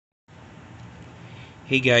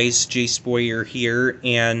Hey guys, Jay Spoyer here,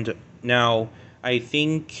 and now I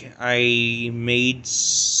think I made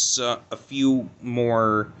a few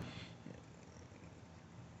more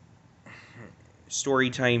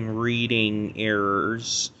Storytime reading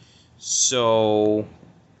errors, so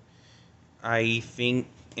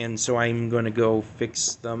so I'm gonna go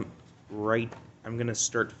fix them right. I'm gonna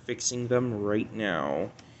start fixing them right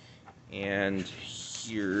now, and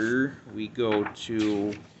here we go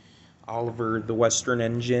to Oliver the Western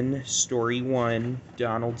Engine, Story 1,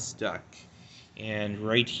 Donald's Duck. And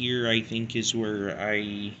right here, I think, is where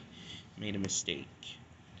I made a mistake.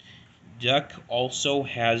 Duck also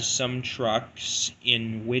has some trucks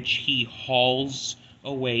in which he hauls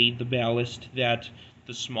away the ballast that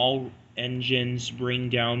the small engines bring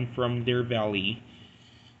down from their valley.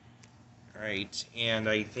 Right, and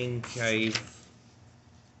I think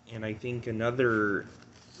another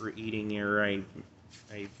reading error I've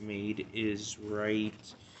made is right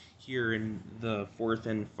here in the fourth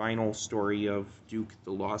and final story of Duke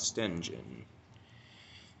the Lost Engine,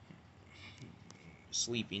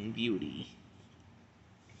 Sleeping Beauty.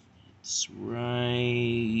 It's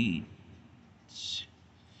right.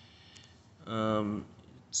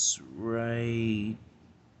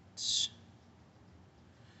 It's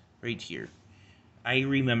right here. I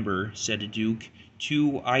remember, said Duke,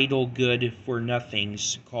 two idle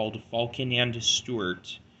good-for-nothings called Falcon and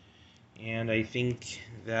Stuart. And I think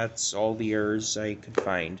that's all the errors I could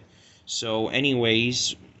find. So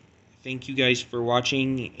anyways, thank you guys for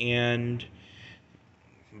watching, and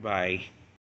bye.